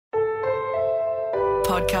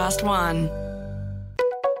Podcast One.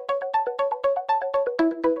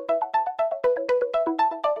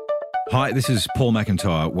 Hi, this is Paul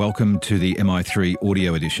McIntyre. Welcome to the MI3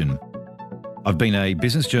 Audio Edition. I've been a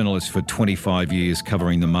business journalist for 25 years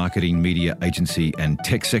covering the marketing, media, agency and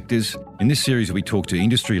tech sectors. In this series, we talk to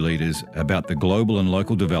industry leaders about the global and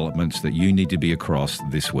local developments that you need to be across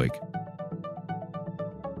this week.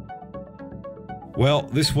 Well,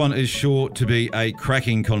 this one is sure to be a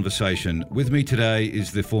cracking conversation. With me today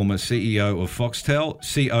is the former CEO of Foxtel,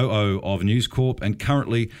 COO of News Corp, and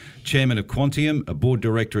currently chairman of Quantium, a board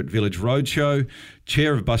director at Village Roadshow,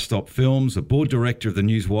 chair of Bus Stop Films, a board director of the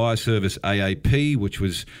Newswire service AAP, which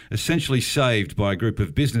was essentially saved by a group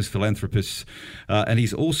of business philanthropists. And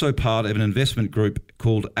he's also part of an investment group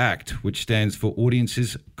called ACT, which stands for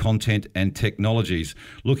Audiences, Content and Technologies,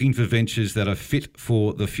 looking for ventures that are fit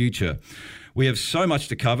for the future. We have so much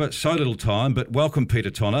to cover, so little time, but welcome, Peter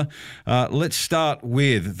Tonagh. Let's start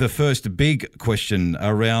with the first big question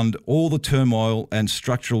around all the turmoil and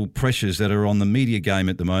structural pressures that are on the media game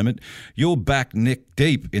at the moment. You're back neck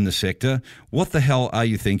deep in the sector. What the hell are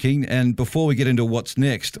you thinking? And before we get into what's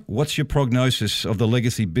next, what's your prognosis of the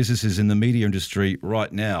legacy businesses in the media industry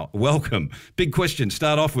right now? Welcome. Big question.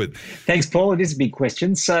 Start off with. Thanks, Paul. It is a big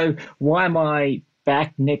question. So why am I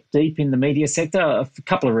back neck deep in the media sector? A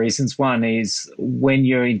couple of reasons. One is when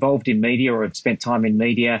you're involved in media or have spent time in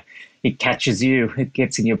media, it catches you, it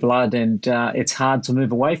gets in your blood, and it's hard to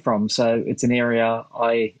move away from. So it's an area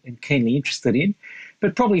I am keenly interested in.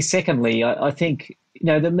 But probably secondly, I think,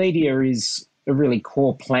 the media is a really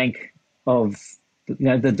core plank of,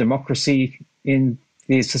 the democracy in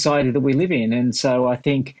the society that we live in. And so I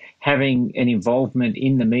think having an involvement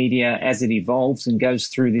in the media as it evolves and goes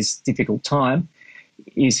through this difficult time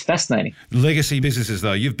is fascinating. Legacy businesses,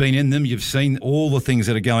 though, you've been in them, you've seen all the things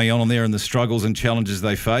that are going on there and the struggles and challenges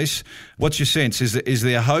they face. What's your sense? Is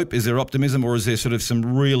there hope, is there optimism, or is there sort of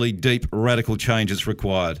some really deep, radical change that's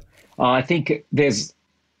required? I think there's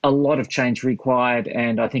a lot of change required,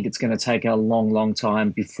 and I think it's going to take a long, long time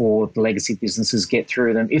before the legacy businesses get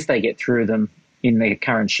through them, if they get through them in their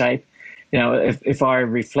current shape. If I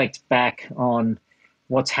reflect back on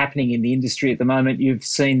what's happening in the industry at the moment, you've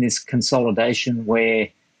seen this consolidation where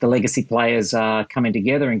the legacy players are coming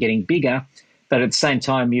together and getting bigger, but at the same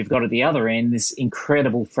time, you've got at the other end this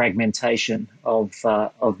incredible fragmentation of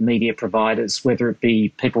media providers, whether it be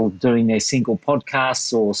people doing their single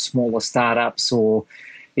podcasts or smaller startups or,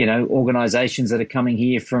 organisations that are coming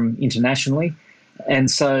here from internationally.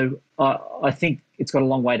 And so I think it's got a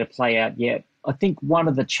long way to play out yet. I think one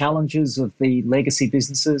of the challenges of the legacy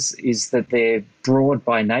businesses is that they're broad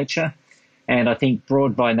by nature. And I think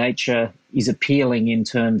broad by nature is appealing in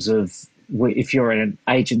terms of if you're an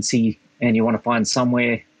agency and you want to find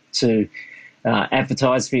somewhere to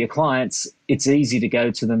advertise for your clients, it's easy to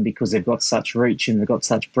go to them because they've got such reach and they've got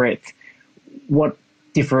such breadth. What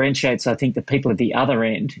differentiates, I think, the people at the other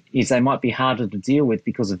end is they might be harder to deal with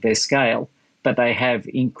because of their scale, but they have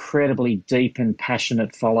incredibly deep and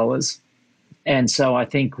passionate followers. And so I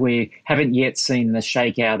think we haven't yet seen the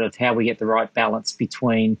shakeout of how we get the right balance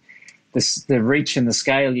between the reach and the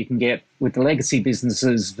scale you can get with the legacy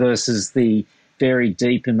businesses versus the very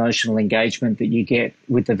deep emotional engagement that you get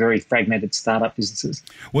with the very fragmented startup businesses.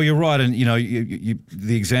 Well, you're right. And,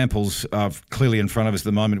 the examples are clearly in front of us at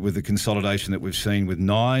the moment with the consolidation that we've seen with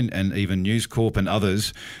Nine and even News Corp and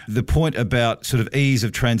others. The point about sort of ease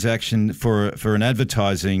of transaction for an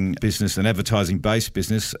advertising business, an advertising-based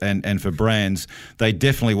business and for brands, they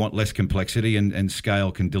definitely want less complexity and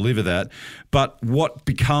scale can deliver that. But what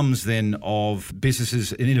becomes then of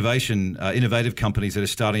businesses in innovative companies that are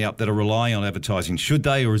starting up that are relying on advertising? Should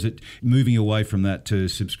they, or is it moving away from that to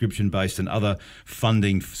subscription-based and other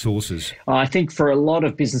funding sources? I think for a lot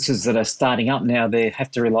of businesses that are starting up now, they have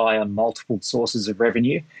to rely on multiple sources of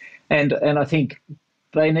revenue. And I think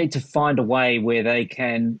they need to find a way where they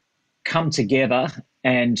can come together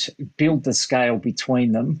and build the scale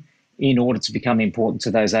between them in order to become important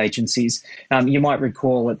to those agencies. You might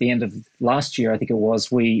recall at the end of last year, I think it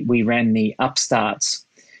was, we ran the Upstarts.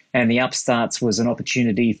 And the Upstarts was an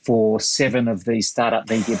opportunity for 7 of these startup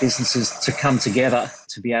media businesses to come together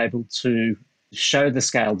to be able to show the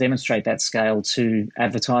scale, demonstrate that scale to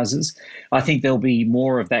advertisers. I think there'll be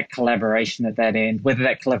more of that collaboration at that end, whether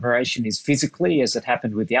that collaboration is physically, as it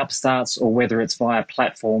happened with the Upstarts, or whether it's via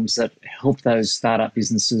platforms that help those startup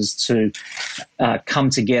businesses to come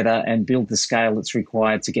together and build the scale that's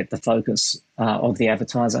required to get the focus of the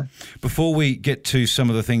advertiser. Before we get to some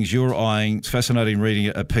of the things you're eyeing, it's fascinating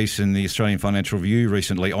reading a piece in the Australian Financial Review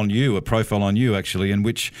recently on you, a profile on you actually, in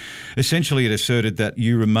which essentially it asserted that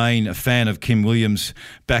you remain a fan of Kim Williams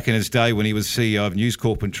back in his day when he was CEO of News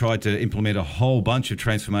Corp and tried to implement a whole bunch of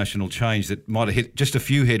transformational change that might have hit just a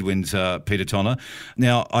few headwinds, Peter Tonagh.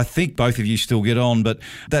 Now, I think both of you still get on, but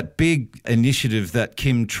that big initiative that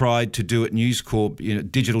Kim tried to do at News Corp,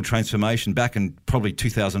 digital transformation back in probably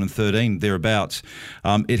 2013, thereabouts,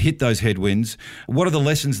 it hit those headwinds. What are the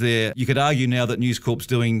lessons there? You could argue now that News Corp's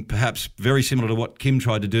doing perhaps very similar to what Kim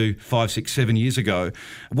tried to do 5, 6, 7 years ago.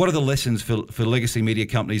 What are the lessons for legacy media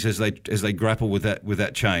companies as they grapple with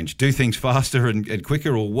that change? Do things faster and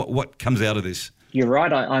quicker, or what comes out of this? You're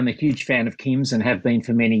right. I'm a huge fan of Kim's and have been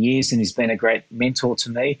for many years, and he's been a great mentor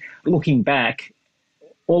to me. Looking back,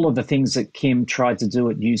 all of the things that Kim tried to do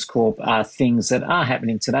at News Corp are things that are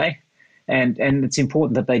happening today. And it's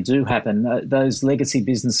important that they do happen. Those legacy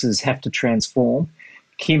businesses have to transform.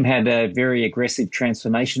 Kim had a very aggressive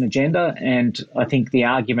transformation agenda, and I think the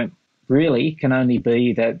argument really can only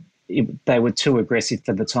be that they were too aggressive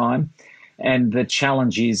for the time. And the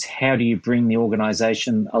challenge is, how do you bring the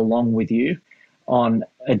organisation along with you on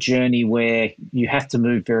a journey where you have to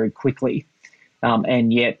move very quickly,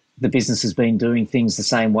 and yet the business has been doing things the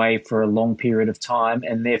same way for a long period of time,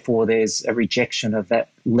 and therefore there's a rejection of that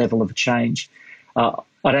level of change. I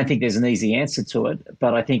don't think there's an easy answer to it,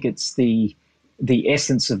 but I think it's the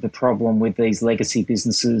essence of the problem with these legacy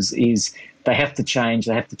businesses is they have to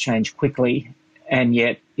change quickly, and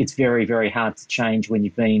yet it's very, very hard to change when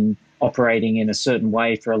you've been operating in a certain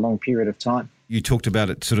way for a long period of time. You talked about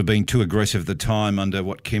it sort of being too aggressive at the time under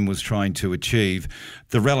what Kim was trying to achieve.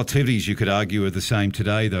 The relativities, you could argue, are the same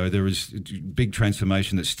today, though. There is big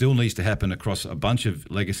transformation that still needs to happen across a bunch of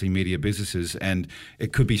legacy media businesses, and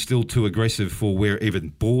it could be still too aggressive for where even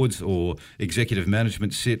boards or executive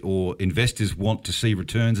management sit, or investors want to see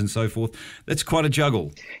returns and so forth. That's quite a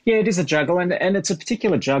juggle. Yeah, it is a juggle, and it's a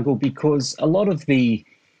particular juggle because a lot of the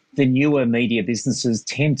newer media businesses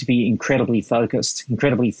tend to be incredibly focused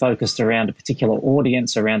around a particular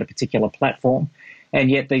audience, around a particular platform.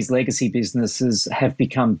 And yet these legacy businesses have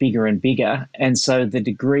become bigger and bigger. And so the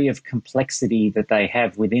degree of complexity that they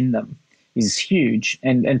have within them is huge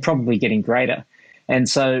and probably getting greater. And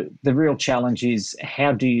so the real challenge is,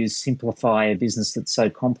 how do you simplify a business that's so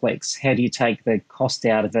complex? How do you take the cost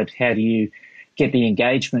out of it? How do you get the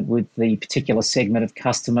engagement with the particular segment of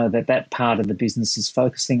customer that part of the business is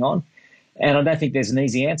focusing on? And I don't think there's an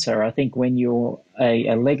easy answer. I think when you're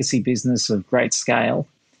a legacy business of great scale,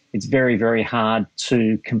 it's very, very hard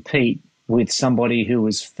to compete with somebody who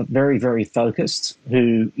is very, very focused,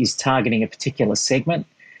 who is targeting a particular segment,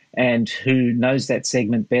 and who knows that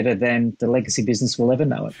segment better than the legacy business will ever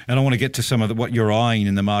know it. And I want to get to some of what you're eyeing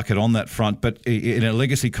in the market on that front, but in a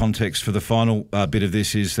legacy context, for the final bit of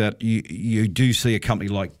this, is that you do see a company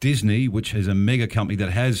like Disney, which is a mega company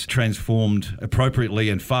that has transformed appropriately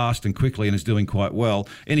and fast and quickly and is doing quite well.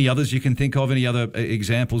 Any others you can think of? Any other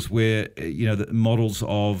examples where, the models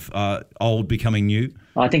of old becoming new?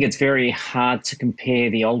 I think it's very hard to compare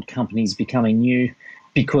the old companies becoming new,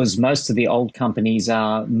 because most of the old companies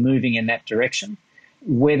are moving in that direction.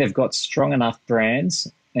 Where they've got strong enough brands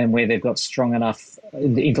and where they've got strong enough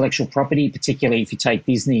intellectual property, particularly if you take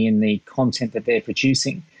Disney and the content that they're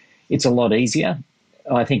producing, it's a lot easier.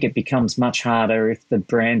 I think it becomes much harder if the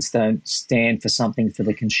brands don't stand for something for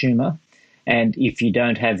the consumer, and if you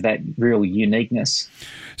don't have that real uniqueness.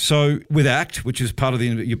 So with ACT, which is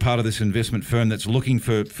you're part of this investment firm that's looking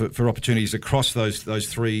for opportunities across those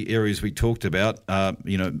three areas we talked about,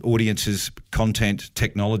 audiences, content,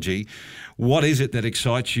 technology. What is it that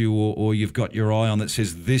excites you or you've got your eye on that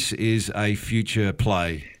says this is a future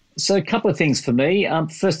play? So a couple of things for me.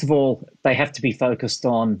 First of all, they have to be focused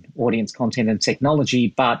on audience, content and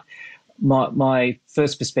technology. But my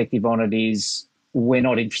first perspective on it is, we're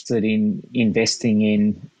not interested in investing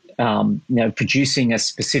in producing a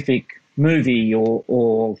specific movie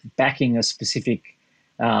or backing a specific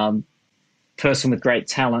person with great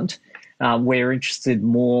talent. We're interested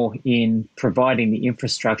more in providing the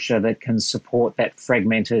infrastructure that can support that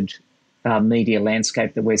fragmented media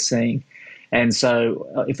landscape that we're seeing. And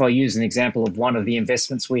so if I use an example of one of the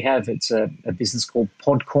investments we have, it's a business called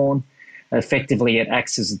Podcorn. Effectively, it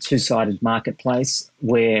acts as a two-sided marketplace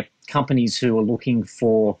where companies who are looking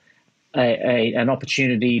for an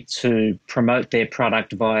opportunity to promote their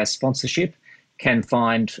product via sponsorship can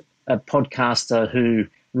find a podcaster who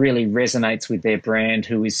really resonates with their brand,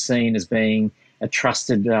 who is seen as being a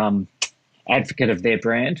trusted advocate of their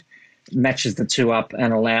brand, matches the two up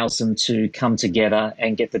and allows them to come together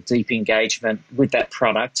and get the deep engagement with that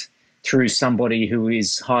product through somebody who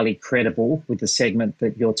is highly credible with the segment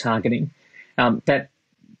that you're targeting.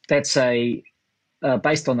 That's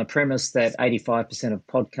based on the premise that 85% of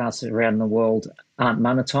podcasts around the world aren't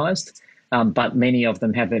monetized, but many of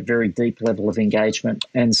them have a very deep level of engagement.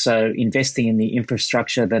 And so investing in the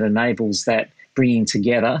infrastructure that enables that bringing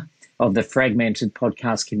together of the fragmented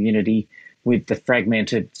podcast community with the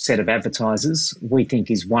fragmented set of advertisers, we think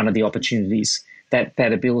is one of the opportunities. That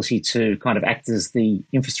ability to kind of act as the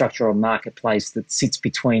infrastructure or marketplace that sits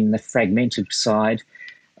between the fragmented side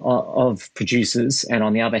of producers and,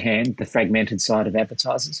 on the other hand, the fragmented side of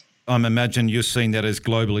advertisers. I imagine you're seeing that as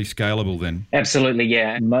globally scalable then. Absolutely,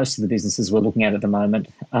 yeah. Most of the businesses we're looking at the moment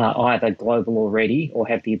are either global already or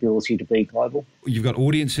have the ability to be global. You've got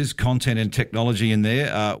audiences, content and technology in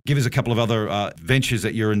there. Give us a couple of other ventures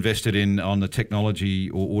that you're invested in on the technology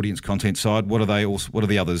or audience content side. What are they? What are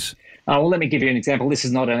the others? Well, let me give you an example. This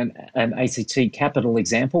is not an ACT Capital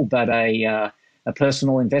example, but a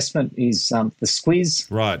personal investment is the Squiz,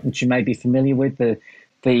 right, which you may be familiar with. The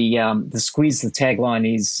Squiz, the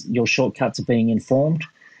tagline is your shortcut to being informed.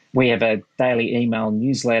 We have a daily email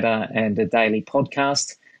newsletter and a daily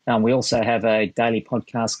podcast. We also have a daily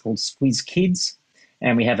podcast called Squiz Kids,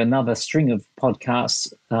 and we have another string of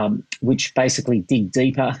podcasts which basically dig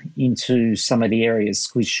deeper into some of the areas,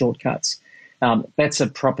 Squiz Shortcuts. That's a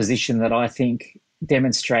proposition that I think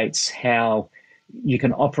demonstrates how you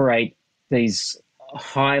can operate these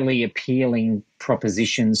highly appealing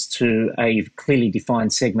propositions to a clearly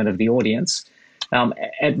defined segment of the audience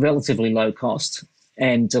at relatively low cost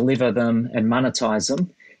and deliver them and monetize them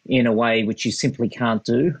in a way which you simply can't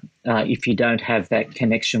do if you don't have that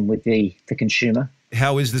connection with the consumer.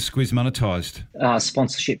 How is the Squiz monetized?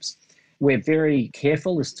 Sponsorships. We're very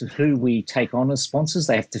careful as to who we take on as sponsors.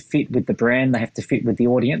 They have to fit with the brand. They have to fit with the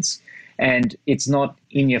audience. And it's not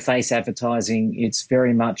in-your-face advertising. It's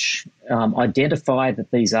very much identify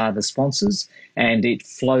that these are the sponsors, and it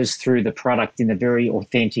flows through the product in a very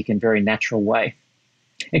authentic and very natural way.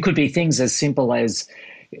 It could be things as simple as,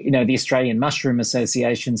 the Australian Mushroom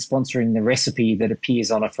Association sponsoring the recipe that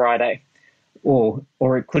appears on a Friday, or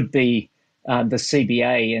it could be the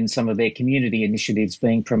CBA and some of their community initiatives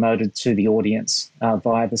being promoted to the audience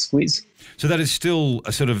via the Squiz. So that is still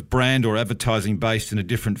a sort of brand or advertising based in a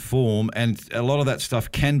different form, and a lot of that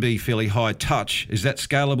stuff can be fairly high touch. Is that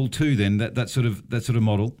scalable too then, that sort of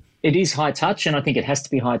model? It is high touch, and I think it has to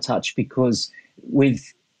be high touch because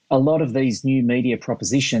with a lot of these new media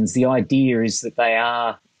propositions, the idea is that they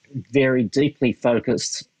are very deeply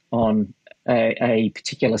focused on a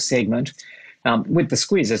particular segment. With the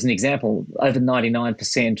Squiz, as an example, over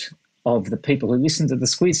 99% of the people who listen to the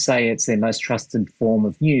Squiz say it's their most trusted form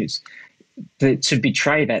of news. To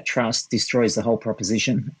betray that trust destroys the whole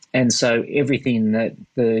proposition. And so everything that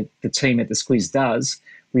the team at the Squiz does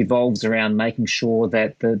revolves around making sure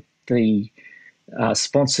that the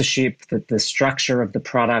sponsorship, that the structure of the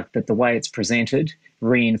product, that the way it's presented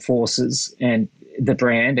reinforces and the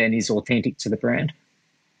brand and is authentic to the brand.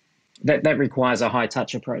 That requires a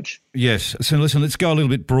high-touch approach. Yes. So listen, let's go a little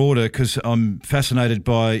bit broader because I'm fascinated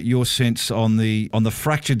by your sense on the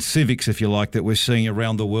fractured civics, if you like, that we're seeing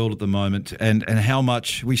around the world at the moment and how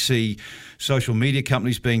much we see social media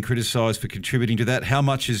companies being criticised for contributing to that. How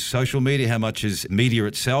much is social media? How much is media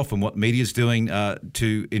itself and what media is doing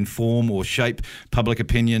to inform or shape public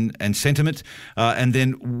opinion and sentiment? And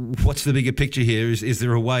then what's the bigger picture here? Is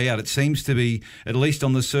there a way out? It seems to be, at least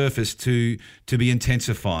on the surface, to be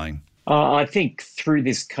intensifying. I think through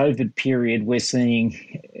this COVID period, we're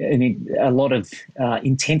seeing a lot of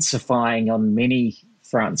intensifying on many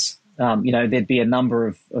fronts. There'd be a number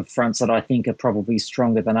of fronts that I think are probably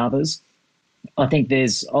stronger than others. I think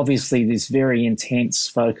there's obviously this very intense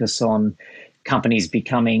focus on companies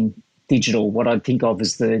becoming digital, what I think of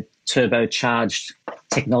as the turbocharged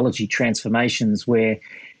technology transformations, where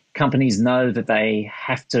companies know that they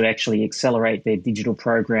have to actually accelerate their digital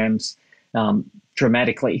programs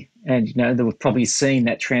dramatically. And, we've probably seen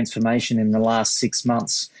that transformation in the last 6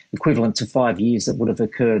 months, equivalent to 5 years that would have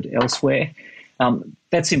occurred elsewhere.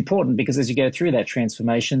 That's important because as you go through that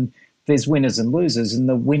transformation, there's winners and losers, and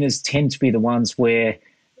the winners tend to be the ones where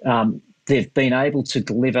they've been able to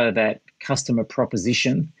deliver that customer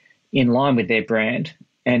proposition in line with their brand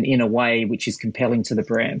and in a way which is compelling to the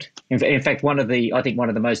brand. In fact, one of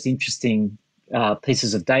the most interesting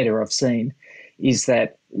pieces of data I've seen is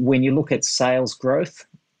that when you look at sales growth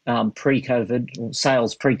pre-COVID, or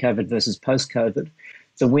sales pre-COVID versus post-COVID,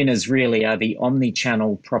 the winners really are the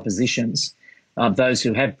omni-channel propositions, those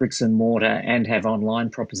who have bricks and mortar and have online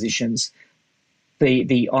propositions.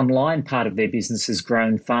 The online part of their business has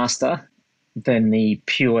grown faster than the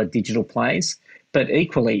pure digital plays, but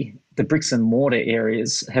equally the bricks and mortar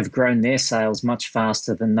areas have grown their sales much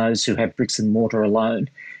faster than those who have bricks and mortar alone.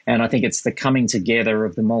 And I think it's the coming together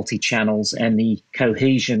of the multi-channels and the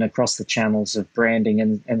cohesion across the channels of branding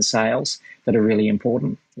and sales that are really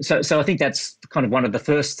important. So I think that's kind of one of the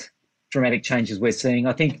first dramatic changes we're seeing.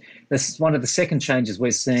 I think this one of the second changes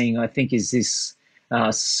we're seeing, I think, is this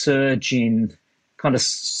surge in kind of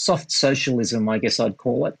soft socialism, I guess I'd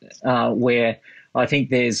call it, where I think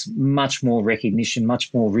there's much more recognition,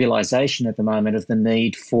 much more realisation at the moment of the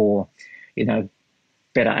need for,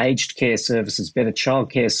 better aged care services, better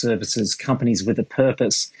childcare services, companies with a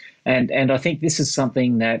purpose. And I think this is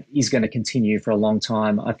something that is going to continue for a long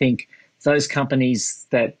time. I think those companies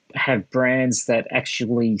that have brands that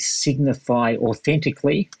actually signify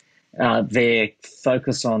authentically their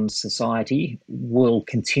focus on society will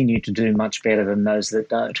continue to do much better than those that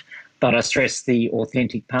don't. But I stress the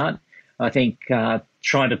authentic part. I think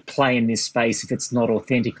trying to play in this space, if it's not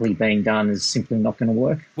authentically being done, is simply not going to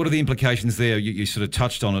work. What are the implications there? You sort of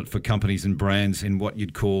touched on it for companies and brands in what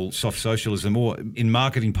you'd call soft socialism, or in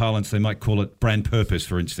marketing parlance, they might call it brand purpose,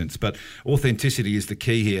 for instance. But authenticity is the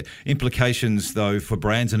key here. Implications, though, for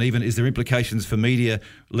brands, and even is there implications for media,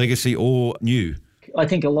 legacy or new? I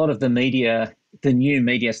think a lot of the new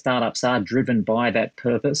media startups are driven by that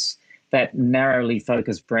purpose, that narrowly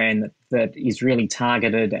focused brand that is really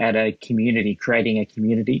targeted at a community, creating a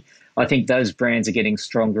community. I think those brands are getting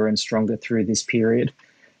stronger and stronger through this period.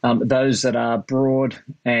 Those that are broad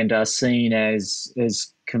and are seen as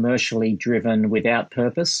commercially driven without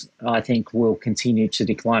purpose, I think will continue to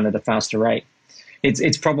decline at a faster rate.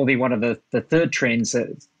 It's probably one of the third trends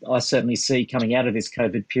that I certainly see coming out of this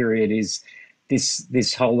COVID period is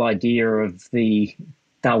this whole idea of the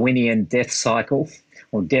Darwinian death cycle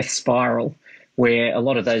or death spiral, where a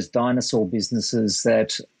lot of those dinosaur businesses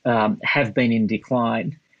that have been in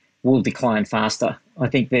decline will decline faster. I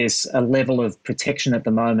think there's a level of protection at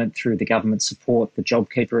the moment through the government support, the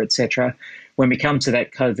JobKeeper, etc. When we come to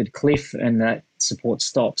that COVID cliff and that support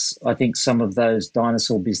stops, I think some of those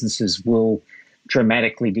dinosaur businesses will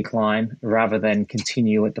dramatically decline rather than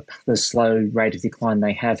continue at the slow rate of decline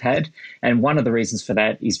they have had. And one of the reasons for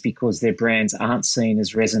that is because their brands aren't seen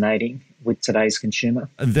as resonating with today's consumer.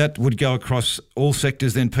 And that would go across all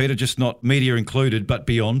sectors then, Peter, just not media included, but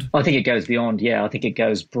beyond? I think it goes beyond, yeah. I think it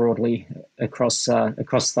goes broadly across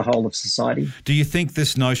the whole of society. Do you think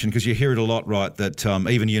this notion, because you hear it a lot, right, that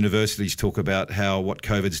even universities talk about how what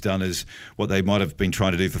COVID's done is what they might have been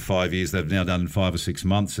trying to do for 5 years, they've now done in 5 or 6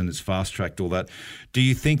 months, and it's fast-tracked all that. Do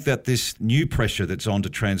you think that this new pressure that's on to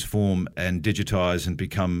transform and digitise and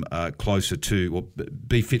become closer to or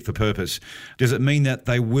be fit for purpose, does it mean that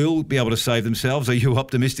they will be able to save themselves? Are you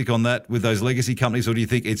optimistic on that with those legacy companies, or do you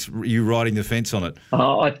think it's you riding the fence on it?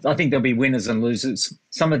 I think there'll be winners and losers.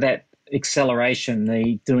 Some of that acceleration,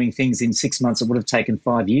 the doing things in 6 months that would have taken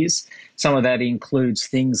 5 years, some of that includes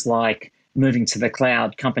things like moving to the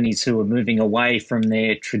cloud, companies who are moving away from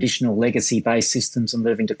their traditional legacy-based systems and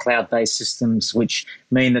moving to cloud-based systems, which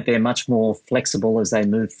mean that they're much more flexible as they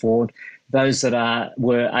move forward. Those that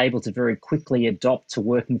were able to very quickly adopt to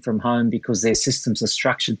working from home because their systems are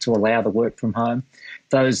structured to allow the work from home.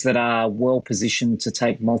 Those that are well positioned to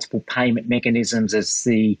take multiple payment mechanisms as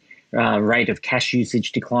the rate of cash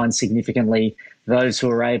usage declines significantly. Those who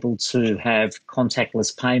are able to have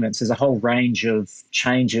contactless payments. There's a whole range of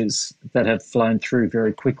changes that have flown through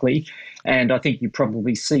very quickly. And I think you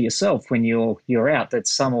probably see yourself when you're out that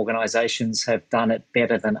some organisations have done it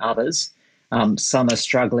better than others. Some are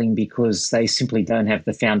struggling because they simply don't have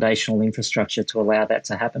the foundational infrastructure to allow that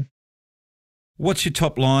to happen. What's your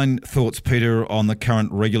top line thoughts, Peter, on the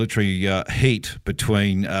current regulatory heat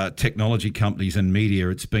between technology companies and media?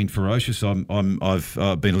 It's been ferocious. I've been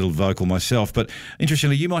a little vocal myself, but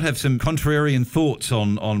interestingly, you might have some contrarian thoughts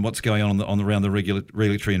on what's going on around the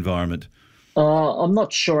regulatory environment. I'm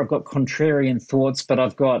not sure I've got contrarian thoughts, but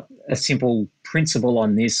I've got a simple principle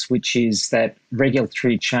on this, which is that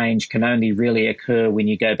regulatory change can only really occur when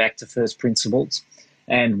you go back to first principles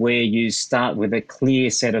and where you start with a clear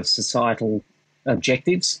set of societal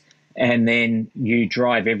objectives and then you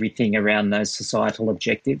drive everything around those societal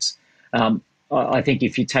objectives. I think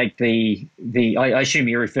if you take I assume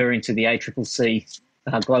you're referring to the ACCC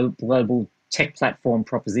global tech platform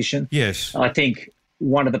proposition. Yes. I think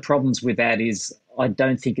one of the problems with that is I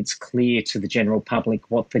don't think it's clear to the general public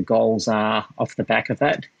what the goals are off the back of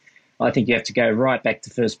that. I think you have to go right back to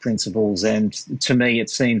first principles. And to me, it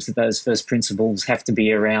seems that those first principles have to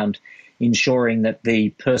be around ensuring that the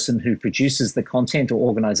person who produces the content or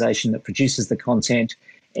organisation that produces the content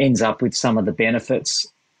ends up with some of the benefits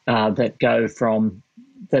that go from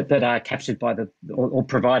that are captured by or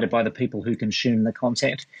provided by the people who consume the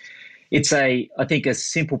content. It's I think, a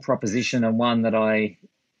simple proposition, and one that I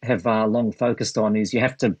have long focused on, is you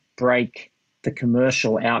have to break the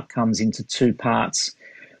commercial outcomes into two parts.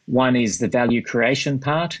 One is the value creation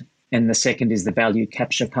part, and the second is the value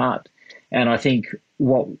capture part. And I think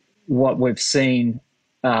what we've seen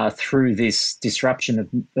through this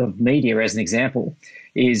disruption of media, as an example,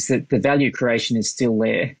 is that the value creation is still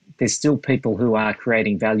there. There's still people who are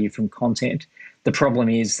creating value from content. The problem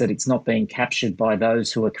is that it's not being captured by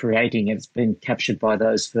those who are creating it. It's been captured by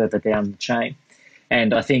those further down the chain.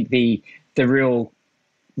 And I think the real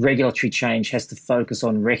regulatory change has to focus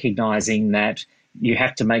on recognising that you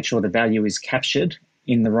have to make sure the value is captured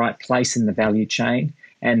in the right place in the value chain,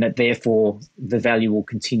 and that therefore the value will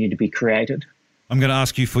continue to be created. I'm going to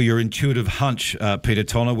ask you for your intuitive hunch, Peter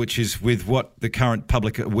Tonagh, which is with what the current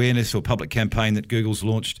public awareness or public campaign that Google's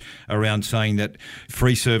launched around saying that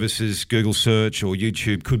free services, Google Search or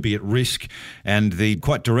YouTube, could be at risk, and the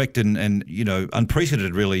quite direct and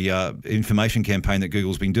unprecedented really information campaign that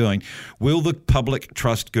Google's been doing. Will the public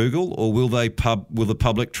trust Google, or will the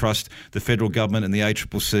public trust the federal government and the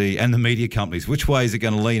ACCC and the media companies? Which way is it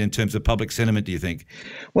going to lean in terms of public sentiment, do you think?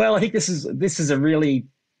 Well, I think this is a really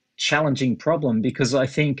challenging problem, because I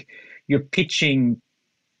think you're pitching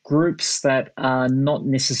groups that are not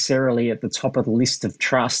necessarily at the top of the list of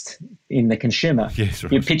trust in the consumer. Yes,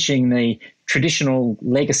 right. You're pitching the traditional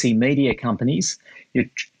legacy media companies, you're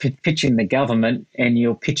pitching the government, and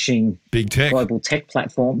you're pitching big tech, global tech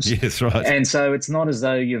platforms. Yes, right. And so it's not as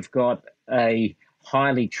though you've got a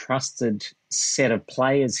highly trusted set of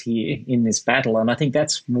players here in this battle. And I think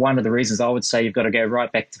that's one of the reasons I would say you've got to go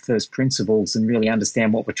right back to first principles and really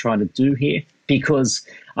understand what we're trying to do here, because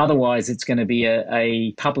otherwise it's going to be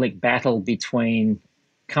a public battle between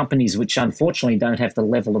companies which unfortunately don't have the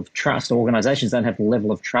level of trust, organizations don't have the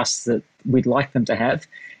level of trust that we'd like them to have.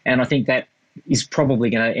 And I think that is probably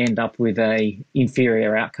going to end up with a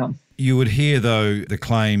inferior outcome. You would hear, though, the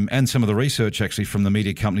claim and some of the research actually from the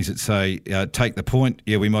media companies that say, take the point,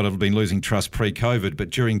 we might have been losing trust pre-COVID, but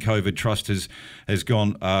during COVID, trust has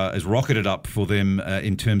rocketed up for them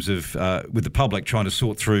in terms of with the public trying to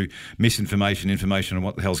sort through misinformation, information, and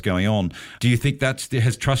what the hell's going on. Do you think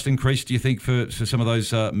has trust increased, do you think, for some of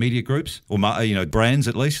those media groups or brands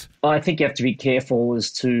at least? I think you have to be careful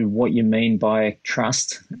as to what you mean by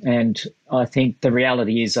trust. And I think the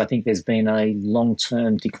reality is, I think there's been a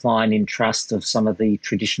long-term decline in trust of some of the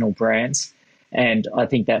traditional brands. And I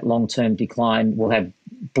think that long-term decline will have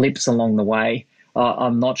blips along the way.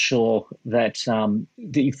 I'm not sure that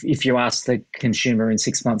if you ask the consumer in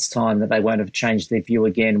 6 months' time that they won't have changed their view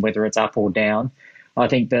again, whether it's up or down. I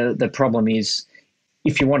think the problem is,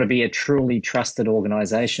 if you want to be a truly trusted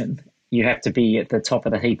organisation, you have to be at the top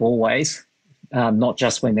of the heap always, not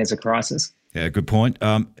just when there's a crisis. Yeah, good point.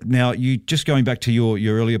 Now, you just going back to your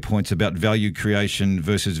earlier points about value creation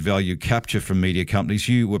versus value capture from media companies,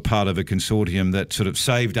 you were part of a consortium that sort of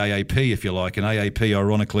saved AAP, if you like, and AAP,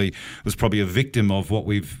 ironically, was probably a victim of what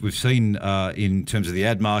we've seen in terms of the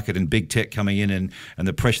ad market and big tech coming in and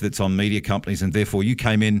the pressure that's on media companies, and therefore you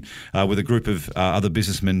came in with a group of other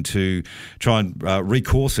businessmen to try and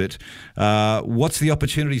recourse it. What's the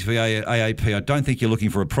opportunities for AAP? I don't think you're looking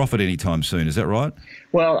for a profit anytime soon, is that right?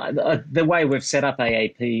 Well, the way we've set up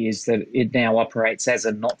AAP is that it now operates as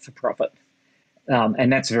a not-for-profit,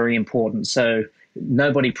 and that's very important. So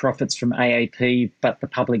nobody profits from AAP, but the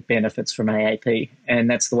public benefits from AAP, and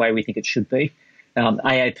that's the way we think it should be.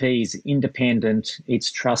 AAP is independent,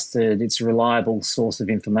 it's trusted, it's a reliable source of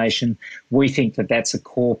information. We think that that's a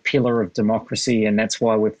core pillar of democracy, and that's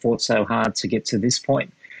why we've fought so hard to get to this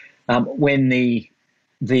point. When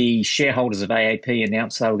the shareholders of AAP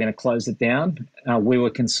announced they were going to close it down, we were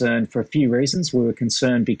concerned for a few reasons. We were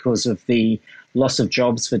concerned because of the loss of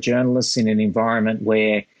jobs for journalists in an environment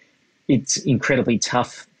where it's incredibly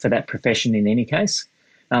tough for that profession in any case.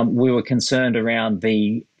 We were concerned around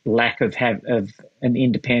the lack of an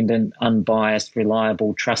independent, unbiased,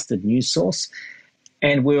 reliable, trusted news source.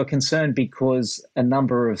 And we were concerned because a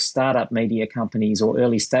number of startup media companies or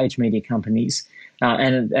early stage media companies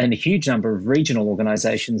and a huge number of regional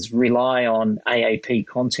organisations rely on AAP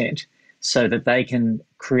content so that they can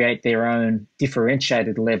create their own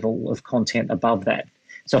differentiated level of content above that.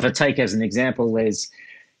 So if I take as an example, there's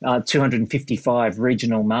 255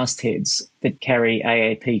 regional mastheads that carry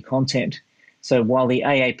AAP content. So while the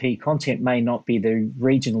AAP content may not be the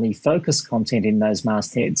regionally focused content in those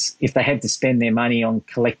mastheads, if they had to spend their money on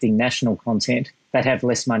collecting national content, they'd have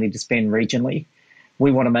less money to spend regionally.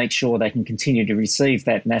 We want to make sure they can continue to receive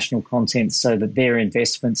that national content so that their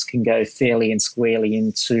investments can go fairly and squarely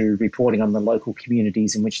into reporting on the local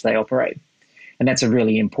communities in which they operate. And that's a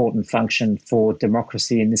really important function for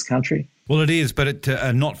democracy in this country. Well, it is, but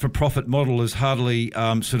a not-for-profit model is hardly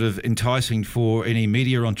sort of enticing for any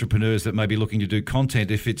media entrepreneurs that may be looking to do content.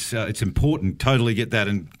 If it's important, totally get that,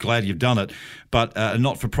 and glad you've done it. But a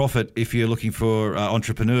not-for-profit, if you're looking for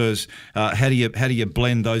entrepreneurs, how do you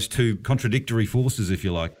blend those two contradictory forces, if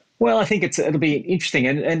you like? Well, I think it'll be interesting,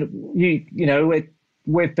 and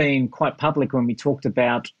we've been quite public when we talked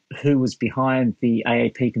about who was behind the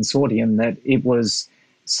AAP consortium, that it was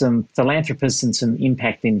some philanthropists and some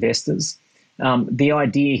impact investors. The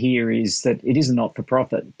idea here is that it is a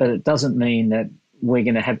not-for-profit, but it doesn't mean that we're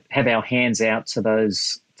going to have our hands out to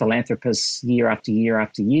those philanthropists year after year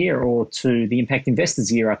after year, or to the impact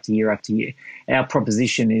investors year after year after year. Our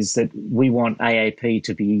proposition is that we want AAP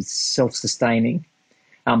to be self-sustaining,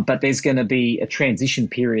 but there's going to be a transition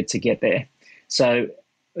period to get there. So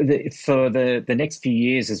for the next few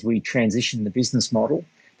years, as we transition the business model,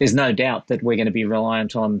 there's no doubt that we're going to be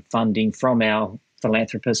reliant on funding from our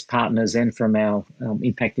philanthropist partners and from our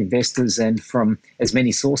impact investors and from as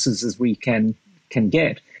many sources as we can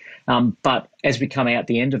get. But as we come out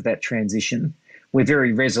the end of that transition, we're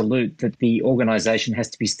very resolute that the organisation has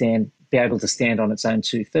to be able to stand on its own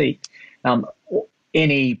 2 feet.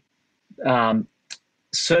 Any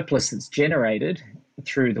surplus that's generated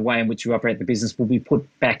through the way in which we operate the business will be put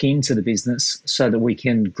back into the business so that we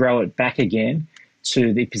can grow it back again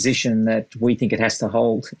to the position that we think it has to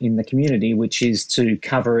hold in the community, which is to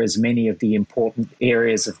cover as many of the important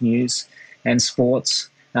areas of news and sports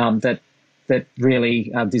that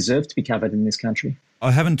really deserve to be covered in this country. I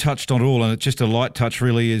haven't touched on it all, and it's just a light touch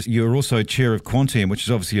really, is you're also chair of Quantium, which is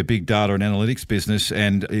obviously a big data and analytics business.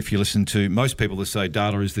 And if you listen to most people that say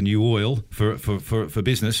data is the new oil for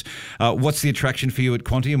business, what's the attraction for you at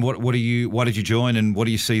Quantium? Why did you join, and what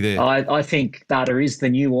do you see there? I think data is the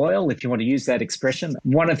new oil, if you want to use that expression.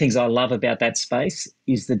 One of the things I love about that space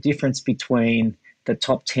is the difference between the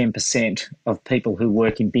top 10% of people who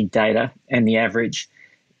work in big data and the average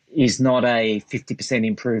is not a 50%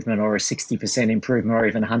 improvement or a 60% improvement or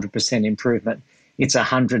even 100% improvement. It's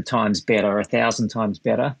 100 times better, 1,000 times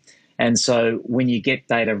better. And so when you get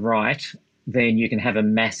data right, then you can have a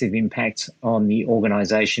massive impact on the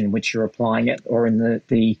organisation in which you're applying it, or in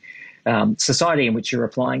the society in which you're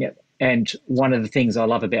applying it. And one of the things I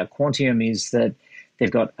love about Quantium is that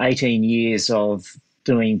they've got 18 years of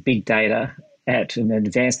doing big data at an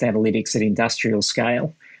advanced analytics at industrial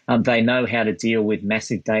scale. They know how to deal with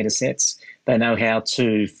massive data sets. They know how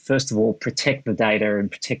to, first of all, protect the data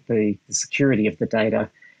and protect the security of the data.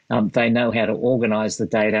 They know how to organise the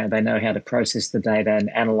data. They know how to process the data and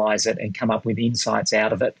analyse it and come up with insights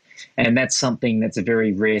out of it. And that's something that's a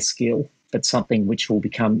very rare skill, but something which will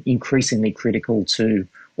become increasingly critical to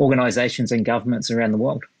organisations and governments around the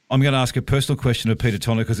world. I'm going to ask a personal question of Peter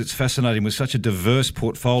Tonagh, because it's fascinating with such a diverse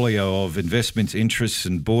portfolio of investments, interests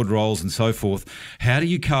and board roles and so forth. How do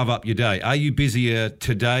you carve up your day? Are you busier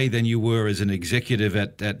today than you were as an executive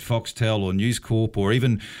at Foxtel or News Corp or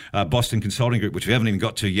even Boston Consulting Group, which we haven't even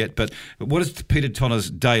got to yet? But what does Peter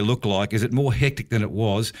Tonagh's day look like? Is it more hectic than it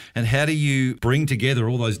was? And how do you bring together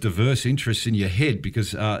all those diverse interests in your head?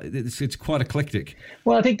 Because it's quite eclectic.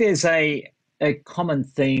 Well, I think there's a common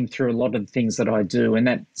theme through a lot of the things that I do, and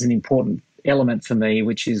that's an important element for me,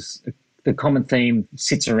 which is the common theme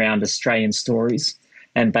sits around Australian stories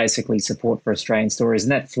and basically support for Australian stories.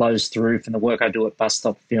 And that flows through from the work I do at Bus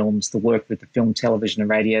Stop Films, the work with the Film, Television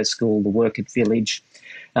and Radio School, the work at Village.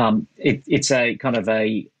 It's a kind of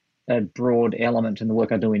a broad element in the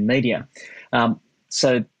work I do in media.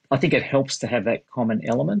 So I think it helps to have that common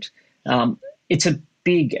element. It's a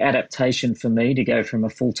big adaptation for me to go from a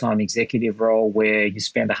full-time executive role where you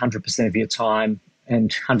spend 100% of your time and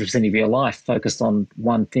 100% of your life focused on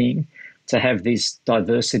one thing, to have this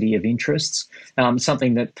diversity of interests,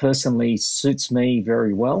 something that personally suits me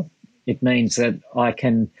very well. It means that I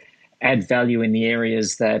can add value in the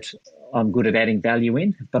areas that I'm good at adding value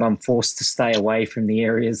in, but I'm forced to stay away from the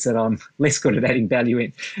areas that I'm less good at adding value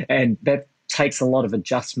in. And that takes a lot of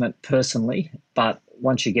adjustment personally, but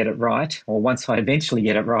once you get it right, or once I eventually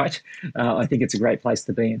get it right, I think it's a great place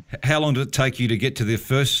to be in. How long did it take you to get to the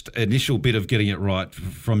first initial bit of getting it right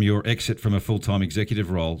from your exit from a full-time executive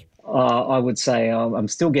role? I would say I'm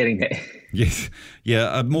still getting there. Yes.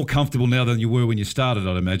 Yeah, more comfortable now than you were when you started,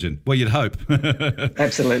 I'd imagine. Well, you'd hope.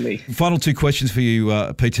 Absolutely. Final two questions for you,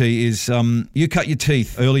 PT, is you cut your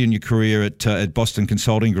teeth early in your career at Boston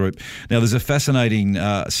Consulting Group. Now, there's a fascinating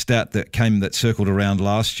stat that circled around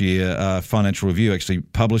last year. Financial Review actually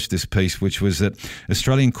published this piece, which was that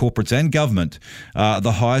Australian corporates and government are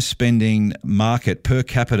the highest spending market per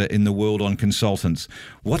capita in the world on consultants.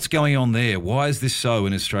 What's going on there? Why is this so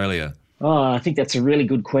in Australia? Oh, I think that's a really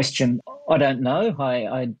good question. I don't know.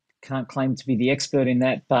 I can't claim to be the expert in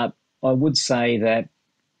that, but I would say that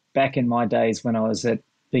back in my days when I was at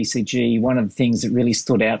BCG, one of the things that really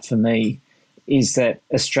stood out for me is that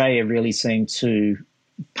Australia really seemed to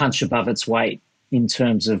punch above its weight in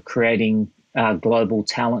terms of creating global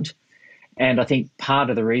talent. And I think part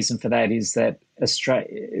of the reason for that is that Australia,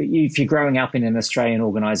 if you're growing up in an Australian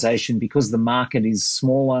organisation, because the market is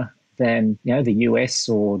smaller than the US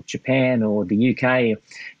or Japan or the UK,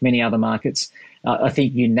 many other markets, I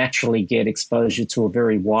think you naturally get exposure to a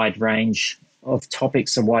very wide range of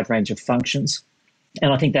topics, a wide range of functions.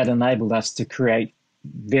 And I think that enabled us to create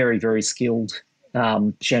very, very skilled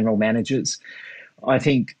general managers. I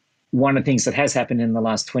think one of the things that has happened in the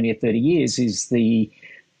last 20 or 30 years is the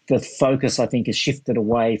focus, I think, has shifted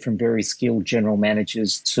away from very skilled general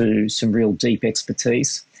managers to some real deep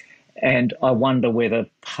expertise. And I wonder whether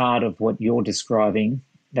part of what you're describing,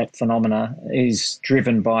 that phenomena, is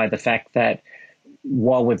driven by the fact that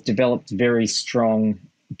while we've developed very strong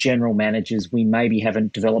general managers, we maybe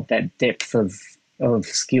haven't developed that depth of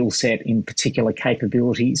skill set in particular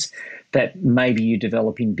capabilities that maybe you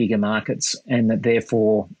develop in bigger markets, and that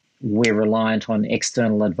therefore we're reliant on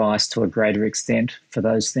external advice to a greater extent for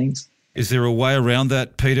those things. Is there a way around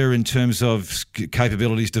that, Peter, in terms of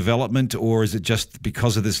capabilities development, or is it just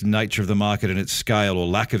because of this nature of the market and its scale or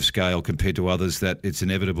lack of scale compared to others that it's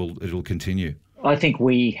inevitable it'll continue? I think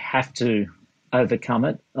we have to overcome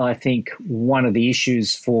it. I think one of the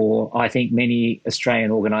issues for, many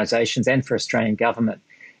Australian organisations and for Australian government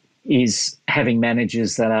is having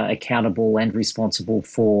managers that are accountable and responsible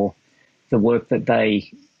for the work that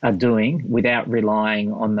they are doing without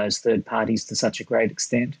relying on those third parties to such a great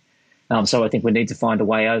extent. So I think we need to find a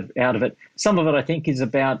way out of it. Some of it, I think, is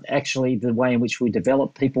about actually the way in which we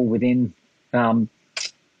develop people within,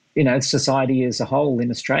 society as a whole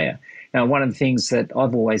in Australia. Now, one of the things that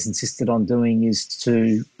I've always insisted on doing is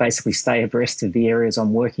to basically stay abreast of the areas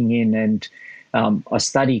I'm working in, and I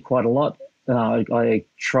study quite a lot. I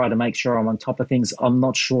try to make sure I'm on top of things. I'm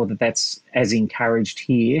not sure that that's as encouraged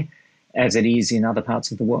here as it is in other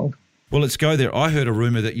parts of the world. Well, let's go there. I heard a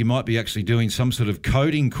rumour that you might be actually doing some sort of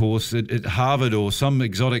coding course at Harvard or some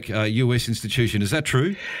exotic US institution. Is that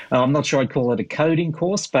true? I'm not sure I'd call it a coding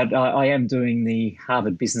course, but I am doing the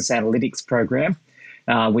Harvard Business Analytics program,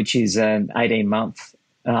 which is an 18-month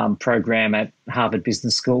program at Harvard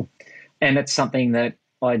Business School. And it's something that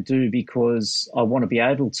I do because I want to be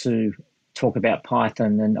able to talk about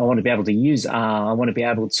Python, and I want to be able to use R. I want to be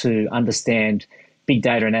able to understand big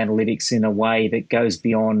data and analytics in a way that goes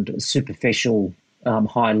beyond superficial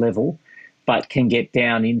high level, but can get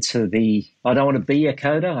down into I don't want to be a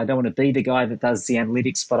coder, I don't want to be the guy that does the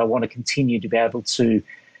analytics, but I want to continue to be able to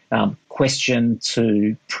question,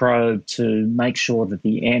 to probe, to make sure that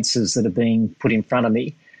the answers that are being put in front of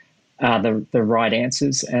me are the right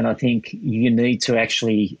answers. And I think you need to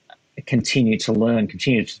actually continue to learn,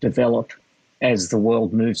 continue to develop as the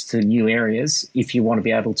world moves to new areas if you want to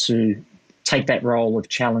be able to take that role of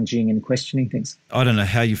challenging and questioning things. I don't know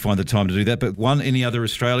how you find the time to do that, but one, any other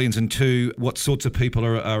Australians, and two, what sorts of people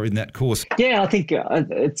are in that course? Yeah, I think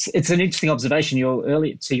it's an interesting observation.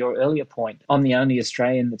 To your earlier point, I'm the only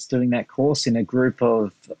Australian that's doing that course in a group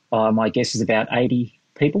of, my guess is about 80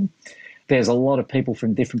 people. There's a lot of people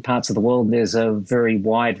from different parts of the world. There's a very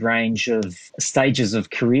wide range of stages of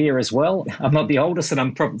career as well. I'm not the oldest, and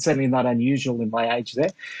I'm certainly not unusual in my age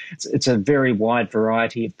there. It's a very wide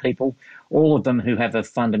variety of people, all of them who have a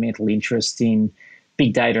fundamental interest in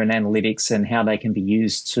big data and analytics and how they can be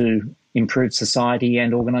used to improve society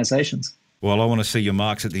and organisations. Well, I want to see your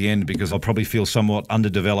marks at the end because I'll probably feel somewhat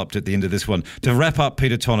underdeveloped at the end of this one. To wrap up,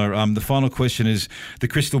 Peter Tonagh, the final question is the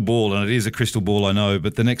crystal ball, and it is a crystal ball, I know,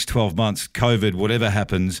 but the next 12 months, COVID, whatever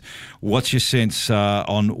happens, what's your sense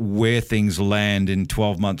on where things land in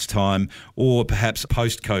 12 months' time, or perhaps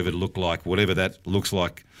post-COVID look like, whatever that looks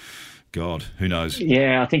like? God, who knows?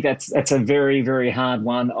 Yeah, I think that's a very, very hard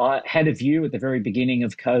one. I had a view at the very beginning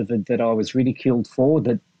of COVID that I was ridiculed for,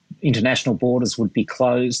 that international borders would be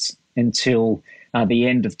closed until the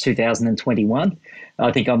end of 2021.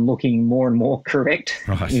 I think I'm looking more and more correct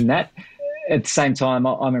in that. At the same time,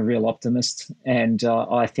 I'm a real optimist, and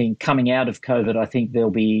I think coming out of COVID, I think there'll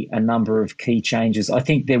be a number of key changes. I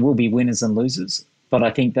think there will be winners and losers, but I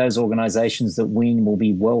think those organisations that win will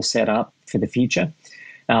be well set up for the future.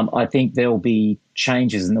 I think there'll be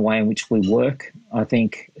changes in the way in which we work. I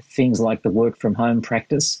think things like the work from home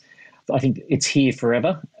practice, I think it's here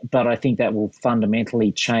forever, but I think that will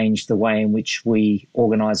fundamentally change the way in which we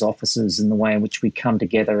organise offices and the way in which we come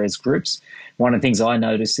together as groups. One of the things I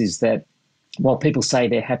notice is that while people say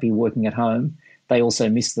they're happy working at home, they also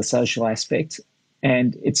miss the social aspect.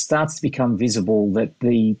 And it starts to become visible that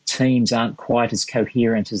the teams aren't quite as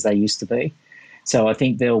coherent as they used to be. So I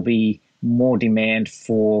think there'll be more demand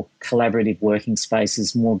for collaborative working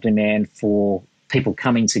spaces, more demand for people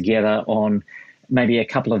coming together on maybe a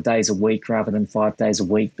couple of days a week rather than 5 days a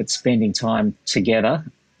week, but spending time together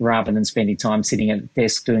rather than spending time sitting at a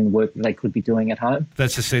desk doing work that they could be doing at home.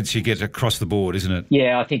 That's the sense you get across the board, isn't it?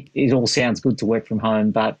 Yeah, I think it all sounds good to work from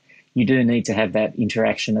home, but you do need to have that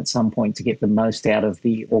interaction at some point to get the most out of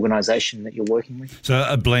the organisation that you're working with. So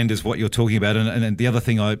a blend is what you're talking about. And the other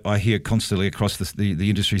thing I hear constantly across the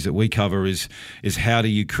industries that we cover is how do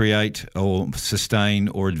you create or sustain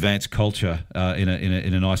or advance culture in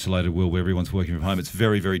an isolated world where everyone's working from home? It's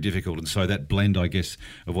very, very difficult. And so that blend, I guess,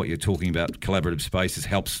 of what you're talking about, collaborative spaces,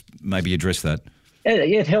 helps maybe address that. Yeah,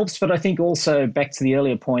 it helps. But I think also back to the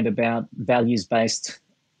earlier point about values-based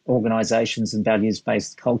organisations and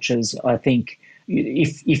values-based cultures, I think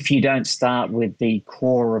if you don't start with the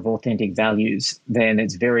core of authentic values, then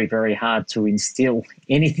it's very, very hard to instill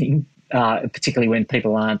anything, particularly when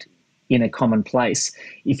people aren't in a common place.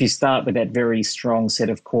 If you start with that very strong set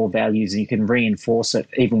of core values, you can reinforce it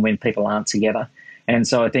even when people aren't together. And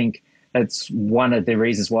so I think that's one of the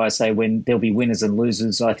reasons why I say when there'll be winners and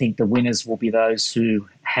losers. I think the winners will be those who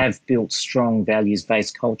have built strong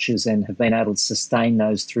values-based cultures and have been able to sustain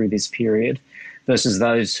those through this period, versus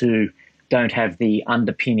those who don't have the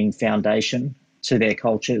underpinning foundation to their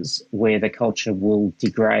cultures, where the culture will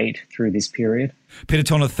degrade through this period. Peter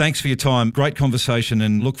Tonagh, thanks for your time. Great conversation,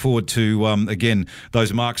 and look forward to, again,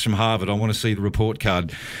 those marks from Harvard. I want to see the report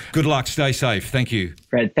card. Good luck. Stay safe. Thank you.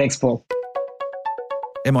 Great. Thanks, Paul.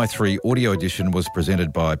 MI3 Audio Edition was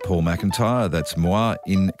presented by Paul McIntyre, that's moi,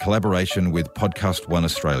 in collaboration with Podcast One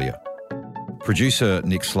Australia. Producer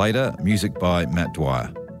Nick Slater, music by Matt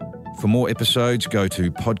Dwyer. For more episodes, go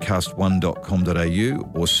to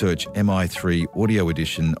podcastone.com.au or search MI3 Audio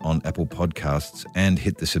Edition on Apple Podcasts and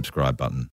hit the subscribe button.